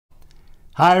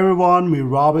Hi everyone, me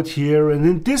Robert here, and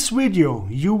in this video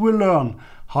you will learn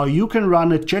how you can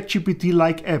run a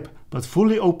ChatGPT-like app but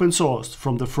fully open sourced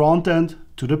from the front end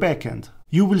to the back end.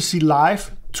 You will see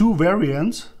live two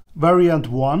variants. Variant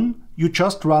 1, you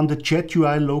just run the Chat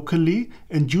UI locally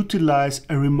and utilize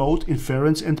a remote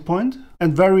inference endpoint.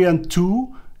 And variant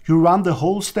 2, you run the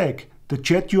whole stack, the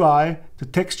Chat UI, the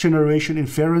Text Generation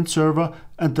Inference Server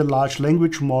and the large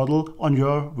language model on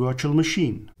your virtual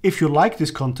machine. If you like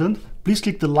this content, please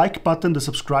click the like button, the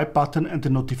subscribe button and the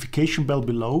notification bell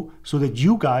below so that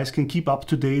you guys can keep up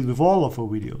to date with all of our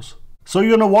videos. So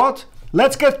you know what?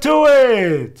 Let's get to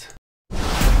it!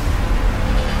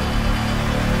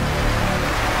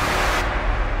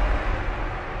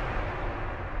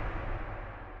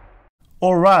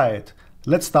 Alright,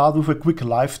 let's start with a quick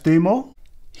live demo.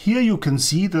 Here you can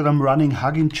see that I'm running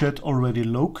HuggingChat already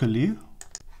locally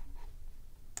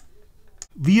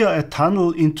via a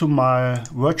tunnel into my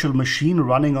virtual machine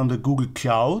running on the Google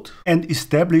Cloud and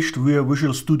established via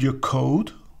Visual Studio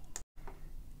Code.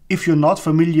 If you're not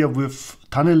familiar with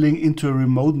tunneling into a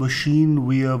remote machine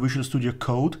via Visual Studio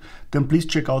Code, then please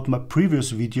check out my previous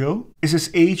video,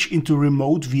 SSH into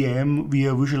remote VM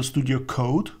via Visual Studio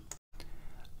Code.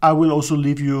 I will also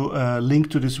leave you a link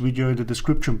to this video in the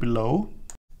description below.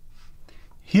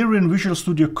 Here in Visual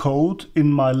Studio Code,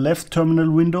 in my left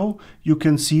terminal window, you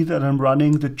can see that I'm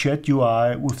running the Chat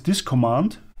UI with this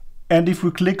command. And if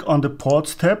we click on the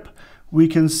Ports tab, we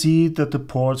can see that the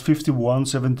port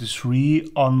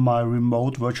 5173 on my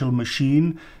remote virtual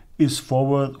machine is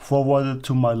forwarded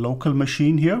to my local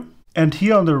machine here. And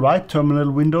here on the right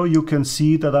terminal window, you can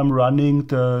see that I'm running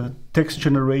the Text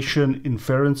Generation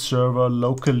Inference Server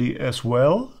locally as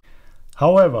well.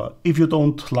 However, if you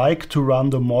don't like to run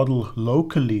the model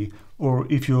locally, or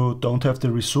if you don't have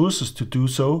the resources to do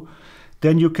so,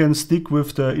 then you can stick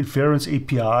with the Inference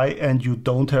API and you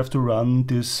don't have to run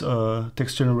this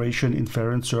Text Generation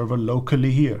Inference Server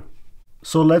locally here.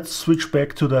 So let's switch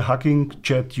back to the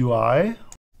HuggingChat UI.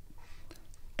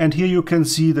 And here you can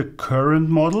see the current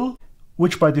model,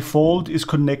 which by default is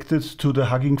connected to the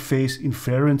Hugging Face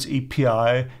Inference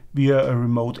API via a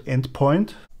remote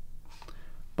endpoint.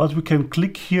 But we can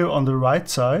click here on the right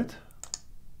side.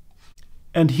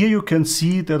 And here you can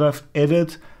see that I've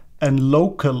added a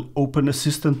local Open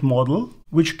Assistant model,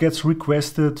 which gets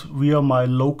requested via my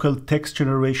local Text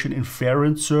Generation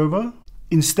Inference Server,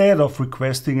 instead of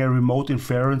requesting a remote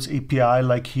inference API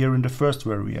like here in the first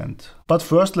variant. But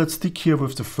first let's stick here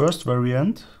with the first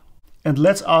variant. And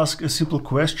let's ask a simple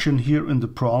question here in the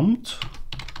prompt.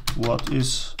 What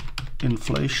is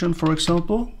inflation, for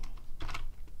example?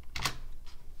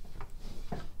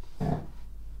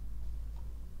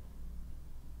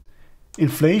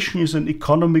 Inflation is an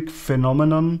economic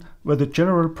phenomenon where the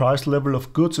general price level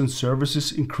of goods and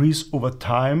services increase over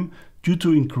time due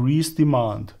to increased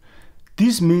demand.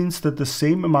 This means that the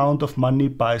same amount of money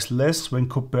buys less when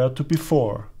compared to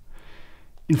before.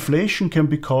 Inflation can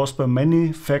be caused by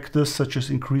many factors such as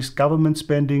increased government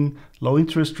spending, low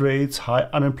interest rates, high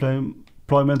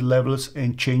unemployment levels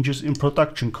and changes in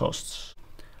production costs.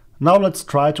 Now let's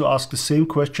try to ask the same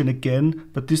question again,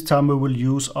 but this time we will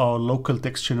use our local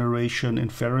Text Generation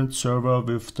Inference Server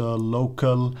with the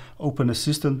local Open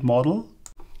Assistant model.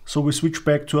 So we switch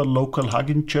back to our local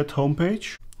HuggingChat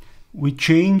homepage. We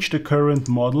change the current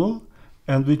model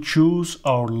and we choose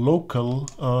our local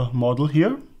model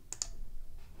here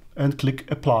and click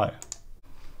Apply.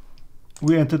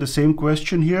 We enter the same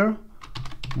question here.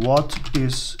 What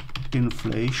is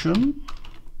inflation?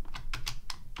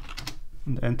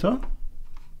 And enter.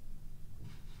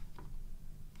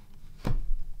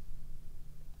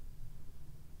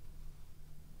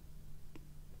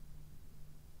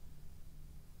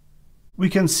 We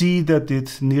can see that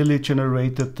it nearly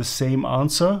generated the same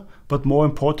answer, but more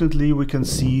importantly, we can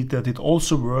see that it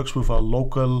also works with our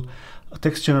local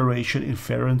Text Generation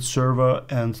Inference Server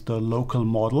and the local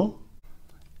model.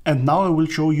 And now I will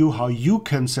show you how you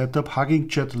can set up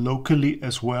HuggingChat locally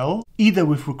as well, either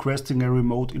with requesting a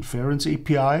remote inference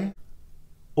API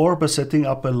or by setting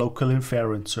up a local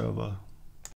inference server.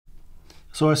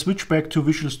 So I switch back to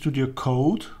Visual Studio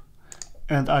Code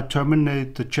and I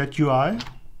terminate the Chat UI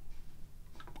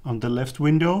on the left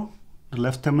window, the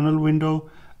left terminal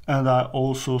window, and I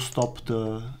also stop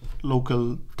the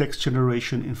local Text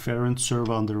Generation Inference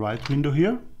Server on the right window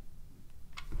here.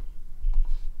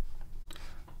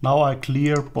 Now I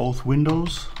clear both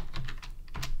windows.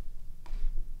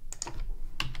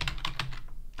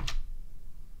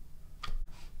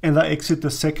 And I exit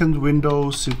the second window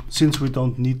since we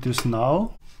don't need this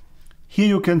now. Here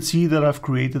you can see that I've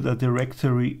created a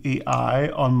directory AI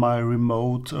on my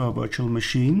remote virtual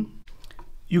machine.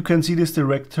 You can see this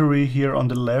directory here on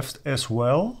the left as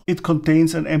well. It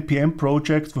contains an npm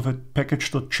project with a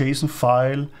package.json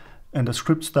file and a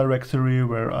scripts directory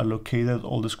where I located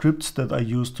all the scripts that I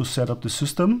used to set up the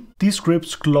system. These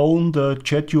scripts clone the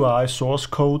ChatUI source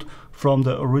code from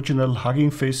the original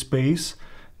Hugging Face space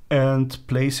and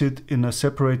place it in a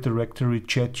separate directory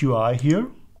ChatUI here.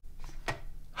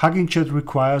 HuggingChat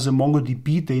requires a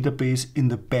MongoDB database in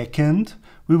the backend.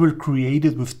 We will create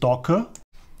it with Docker,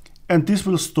 and this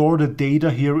will store the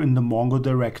data here in the Mongo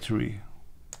directory.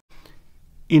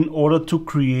 In order to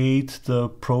create the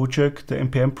project, the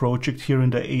npm project here in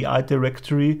the AI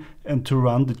directory and to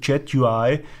run the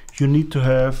ChatUI, you need to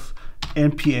have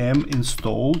npm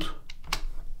installed.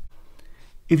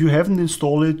 If you haven't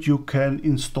installed it, you can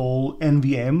install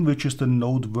NVM, which is the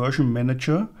Node version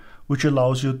manager, which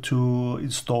allows you to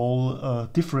install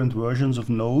different versions of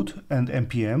Node and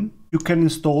npm. You can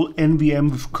install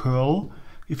NVM with curl.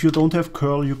 If you don't have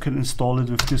curl, you can install it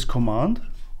with this command.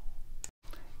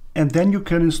 And then you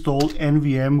can install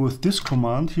NVM with this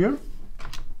command here.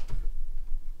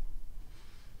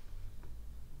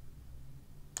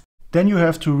 Then you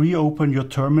have to reopen your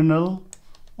terminal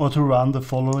or to run the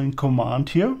following command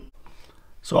here.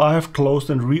 So I have closed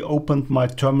and reopened my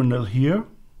terminal here.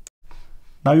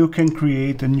 Now you can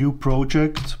create a new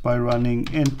project by running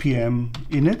npm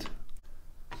init.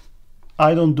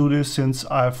 I don't do this since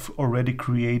I've already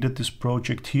created this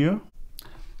project here.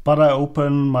 But I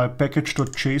open my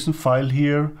package.json file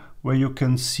here where you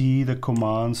can see the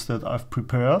commands that I've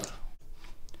prepared.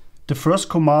 The first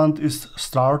command is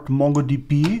start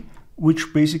MongoDB,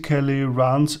 which basically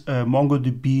runs a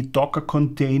MongoDB Docker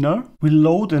container. We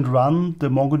load and run the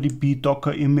MongoDB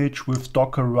Docker image with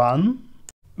Docker run.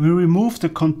 We remove the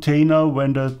container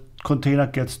when the container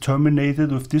gets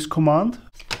terminated with this command.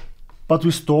 But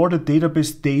we store the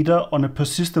database data on a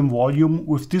persistent volume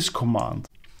with this command.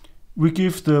 We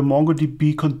give the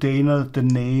MongoDB container the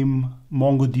name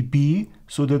MongoDB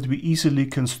so that we easily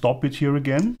can stop it here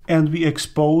again. And we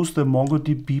expose the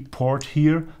MongoDB port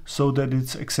here so that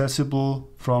it's accessible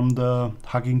from the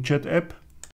HuggingChat app.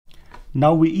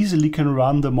 Now we easily can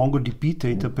run the MongoDB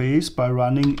database by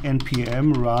running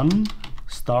npm run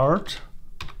start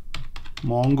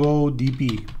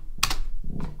MongoDB.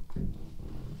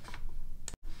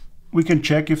 We can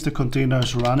check if the container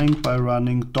is running by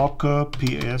running docker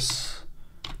ps-a.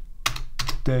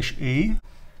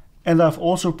 And I've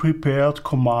also prepared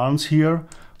commands here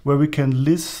where we can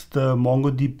list the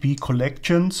MongoDB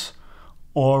collections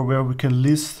or where we can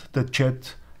list the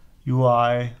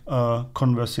ChatUI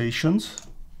conversations.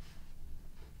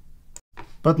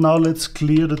 But now let's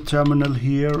clear the terminal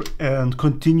here and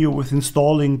continue with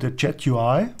installing the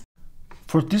ChatUI.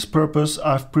 For this purpose,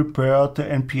 I've prepared the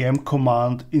npm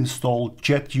command install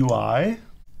ChatUI.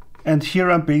 And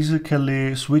here I'm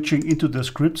basically switching into the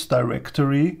scripts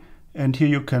directory. And here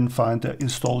you can find the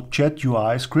install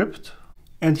ChatUI script.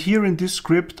 And here in this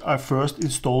script, I first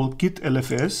install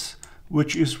git-lfs,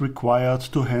 which is required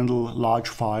to handle large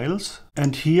files.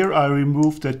 And here I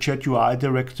remove the ChatUI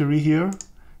directory here,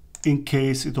 in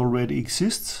case it already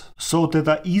exists, so that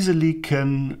I easily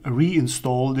can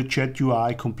reinstall the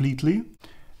ChatUI completely.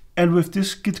 And with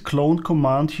this git clone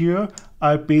command here,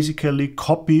 I basically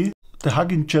copy the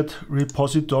HuggingChat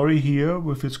repository here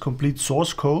with its complete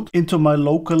source code into my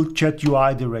local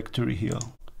ChatUI directory here.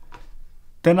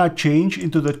 Then I change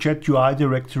into the ChatUI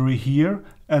directory here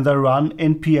and I run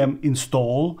npm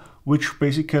install, which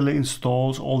basically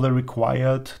installs all the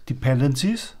required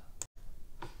dependencies.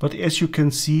 But as you can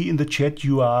see in the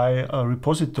ChatUI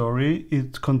repository,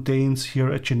 it contains here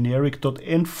a generic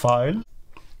 .env file,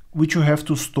 which you have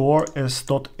to store as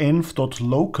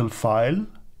 .env.local file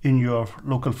in your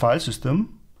local file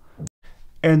system.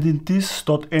 And in this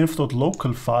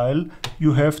 .env.local file,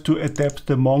 you have to adapt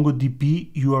the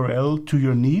MongoDB URL to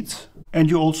your needs. And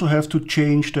you also have to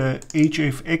change the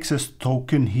hfaccess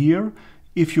token here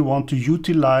if you want to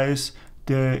utilize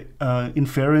the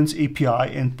inference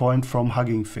API endpoint from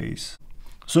Hugging Face.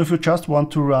 So if you just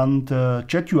want to run the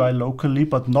ChatUI locally,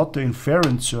 but not the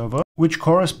inference server, which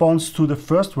corresponds to the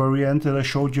first variant that I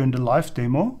showed you in the live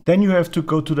demo, then you have to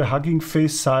go to the Hugging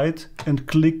Face site and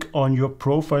click on your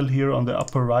profile here on the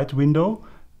upper right window,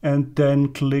 and then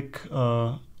click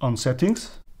on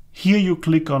settings. Here you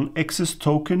click on access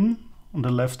token on the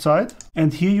left side,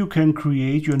 and here you can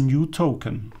create your new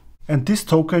token. And this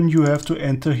token you have to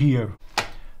enter here.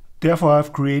 Therefore,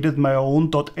 I've created my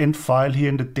own .env file here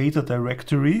in the data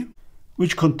directory,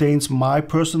 which contains my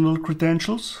personal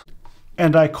credentials.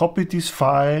 And I copied this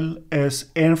file as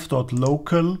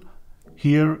env.local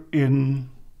here in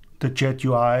the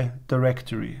ChatUI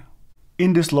directory.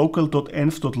 In this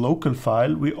local.env.local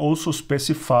file, we also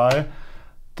specify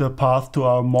the path to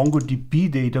our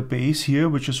MongoDB database here,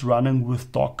 which is running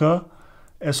with Docker,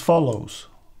 as follows.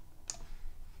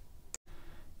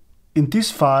 In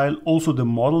this file, also the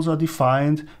models are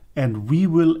defined, and we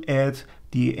will add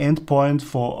the endpoint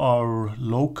for our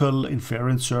local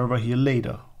inference server here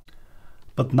later.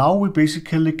 But now we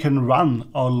basically can run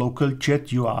our local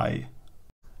chat UI.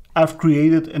 I've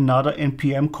created another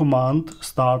npm command,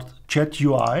 start chat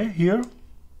UI here,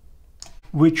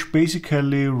 which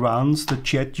basically runs the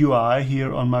chat UI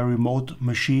here on my remote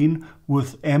machine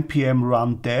with npm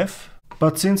run dev.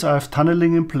 But since I have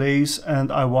tunneling in place and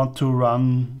I want to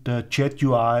run the chat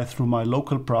UI through my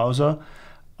local browser,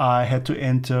 I had to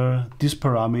enter these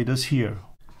parameters here.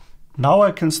 Now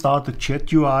I can start the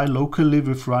chat UI locally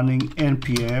with running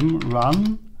npm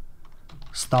run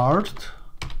start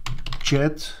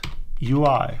chat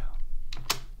UI.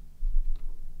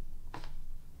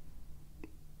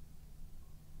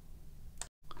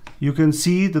 You can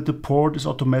see that the port is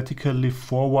automatically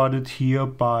forwarded here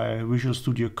by Visual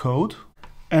Studio Code.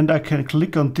 And I can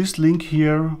click on this link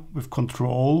here with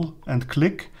Control and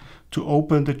click to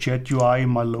open the chat UI in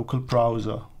my local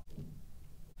browser.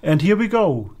 And here we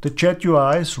go, the chat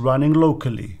UI is running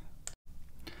locally.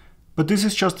 But this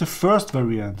is just the first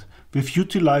variant with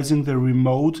utilizing the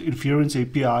remote inference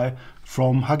API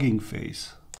from Hugging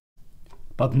Face.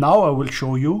 But now I will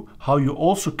show you how you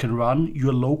also can run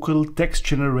your local text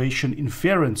generation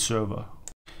inference server.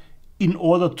 In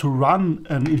order to run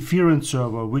an inference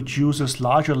server which uses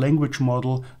larger language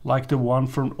model like the one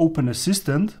from Open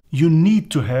Assistant, you need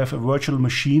to have a virtual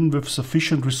machine with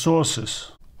sufficient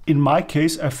resources. In my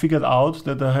case, I figured out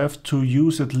that I have to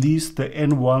use at least the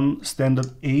N1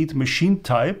 standard 8 machine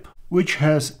type, which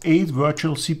has 8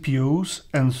 virtual CPUs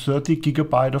and 30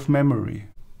 GB of memory.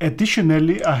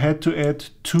 Additionally, I had to add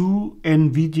 2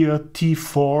 NVIDIA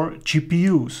T4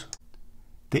 GPUs.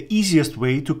 The easiest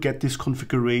way to get this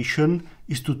configuration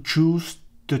is to choose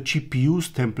the GPUs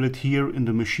template here in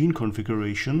the machine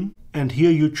configuration. And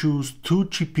here you choose 2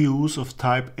 GPUs of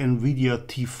type NVIDIA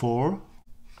T4.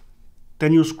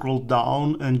 Then you scroll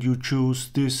down and you choose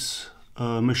this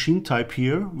machine type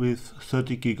here with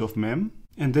 30 GB of mem.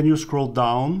 And then you scroll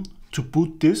down to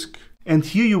boot disk. And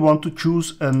here you want to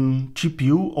choose a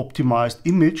GPU optimized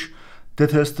image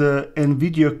that has the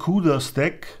NVIDIA CUDA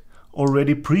stack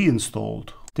already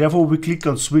pre-installed. Therefore, we click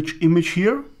on Switch Image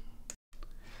here,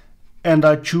 and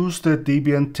I choose the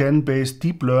Debian 10 based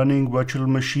deep learning virtual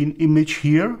machine image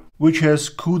here, which has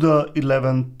CUDA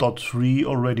 11.3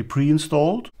 already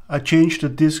pre-installed. I change the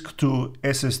disk to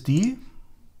SSD,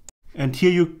 and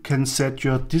here you can set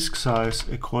your disk size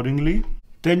accordingly.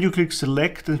 Then you click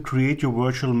Select and create your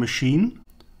virtual machine.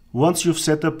 Once you've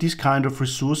set up these kind of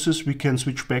resources, we can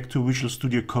switch back to Visual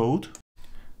Studio Code.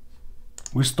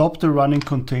 We stop the running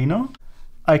container.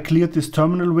 I cleared this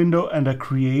terminal window and I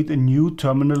create a new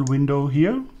terminal window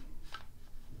here.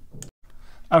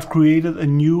 I've created a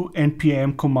new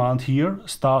npm command here,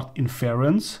 start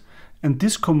inference. And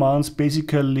this command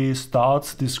basically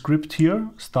starts this script here,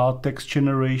 start text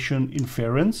generation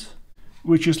inference,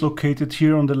 which is located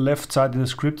here on the left side in the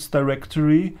scripts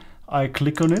directory. I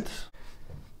click on it.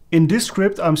 In this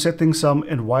script, I'm setting some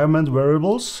environment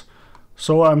variables.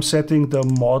 So I'm setting the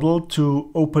model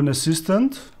to Open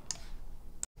Assistant.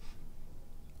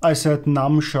 I set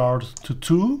num_shard to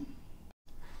 2.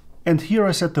 And here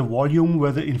I set the volume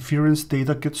where the inference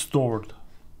data gets stored.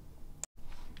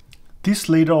 This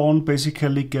later on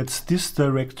basically gets this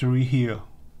directory here.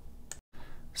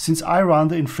 Since I run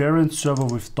the inference server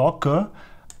with Docker,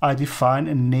 I define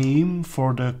a name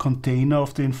for the container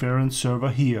of the inference server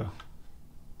here.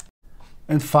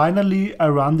 And finally, I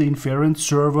run the inference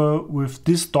server with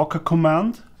this Docker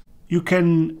command. You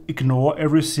can ignore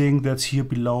everything that's here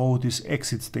below this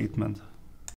exit statement.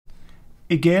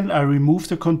 Again, I remove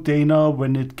the container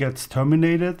when it gets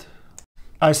terminated.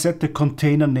 I set the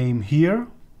container name here,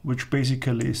 which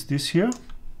basically is this here.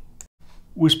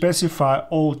 We specify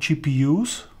all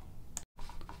GPUs,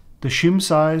 the shim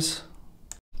size,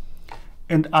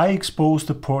 and I expose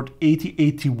the port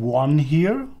 8081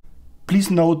 here.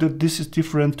 Please note that this is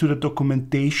different to the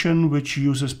documentation, which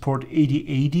uses port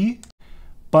 8080.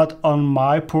 But on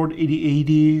my port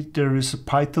 8080, there is a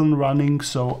Python running,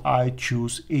 so I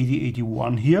choose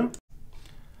 8081 here.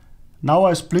 Now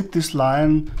I split this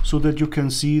line so that you can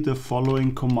see the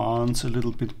following commands a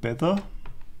little bit better.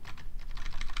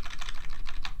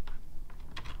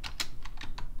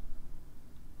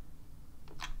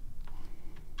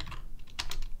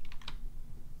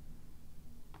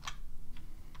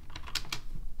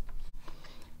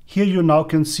 Here you now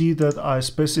can see that I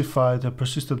specified a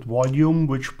persistent volume,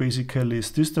 which basically is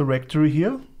this directory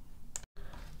here.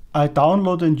 I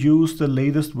download and use the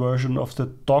latest version of the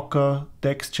Docker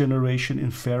Text Generation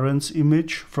Inference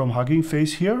image from Hugging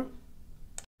Face here.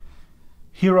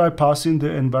 Here I pass in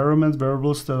the environment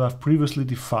variables that I've previously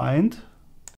defined.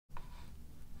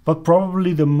 But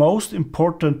probably the most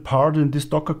important part in this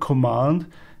Docker command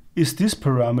is this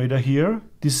parameter here,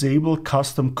 disable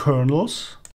custom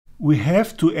kernels. We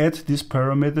have to add this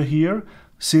parameter here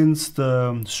since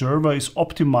the server is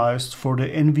optimized for the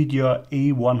NVIDIA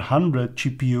A100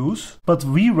 GPUs, but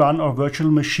we run our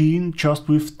virtual machine just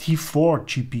with T4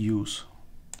 GPUs.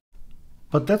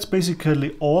 But that's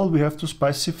basically all we have to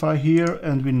specify here,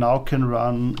 and we now can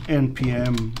run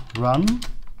npm run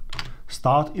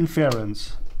start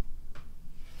inference.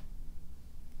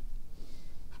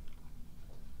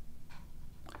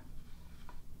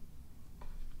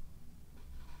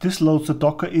 This loads the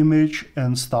Docker image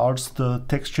and starts the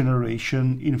Text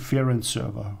Generation Inference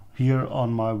Server here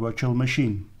on my virtual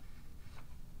machine.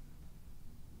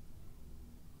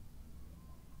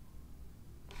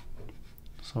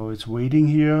 So it's waiting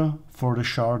here for the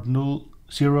shard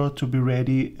 0 to be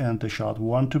ready and the shard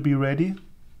 1 to be ready.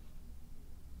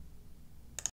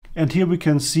 And here we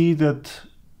can see that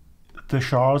the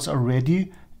shards are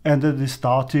ready and it is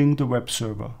starting the web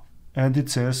server. And it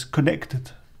says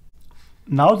connected.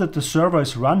 Now that the server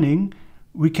is running,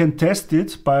 we can test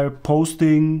it by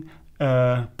posting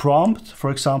a prompt, for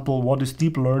example, what is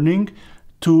deep learning,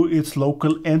 to its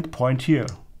local endpoint here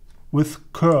with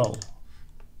curl.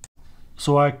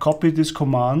 So I copy this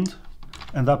command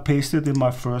and I paste it in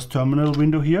my first terminal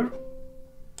window here.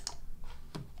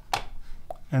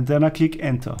 And then I click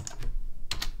enter.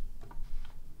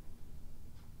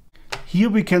 Here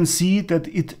we can see that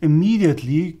it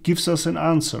immediately gives us an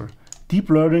answer. Deep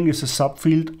learning is a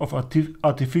subfield of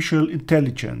artificial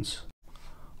intelligence.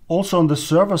 Also on the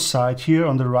server side here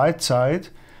on the right side,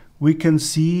 we can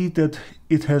see that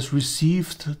it has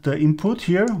received the input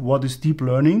here, what is deep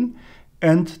learning,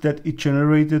 and that it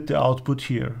generated the output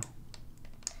here.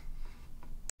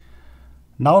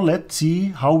 Now let's see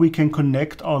how we can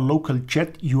connect our local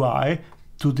chat UI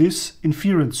to this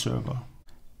inference server.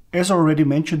 As already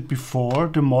mentioned before,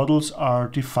 the models are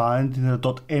defined in a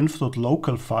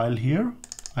 .env.local file here.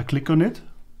 I click on it.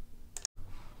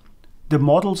 The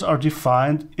models are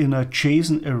defined in a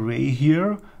JSON array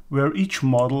here, where each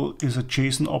model is a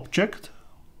JSON object.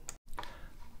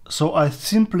 So I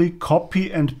simply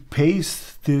copy and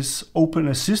paste this Open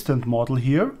Assistant model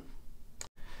here.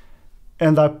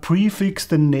 And I prefix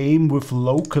the name with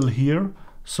local here,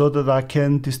 so that I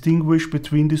can distinguish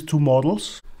between these two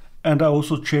models. And I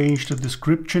also change the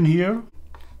description here.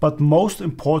 But most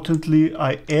importantly,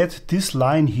 I add this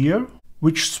line here,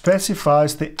 which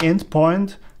specifies the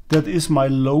endpoint that is my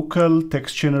local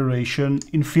text generation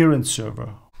inference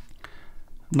server.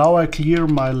 Now I clear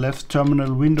my left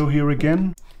terminal window here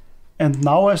again. And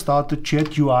now I start the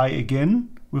chat UI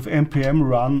again with npm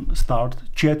run start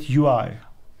chat UI.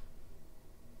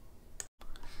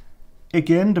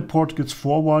 Again, the port gets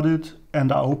forwarded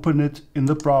and I open it in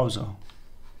the browser.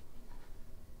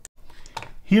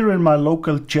 Here in my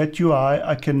local chat UI,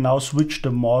 I can now switch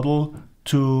the model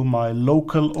to my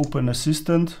local Open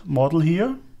Assistant model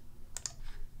here.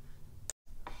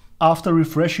 After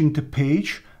refreshing the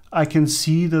page, I can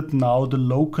see that now the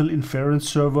local inference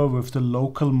server with the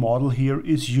local model here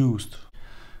is used.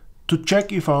 To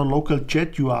check if our local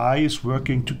chat UI is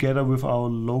working together with our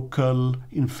local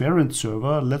inference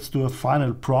server, let's do a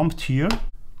final prompt here.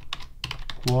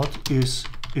 What is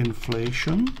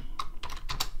inflation?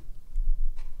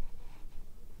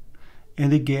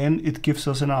 And again, it gives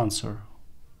us an answer.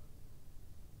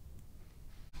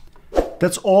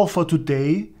 That's all for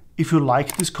today. If you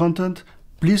like this content,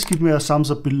 please give me a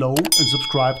thumbs up below and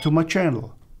subscribe to my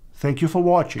channel. Thank you for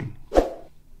watching.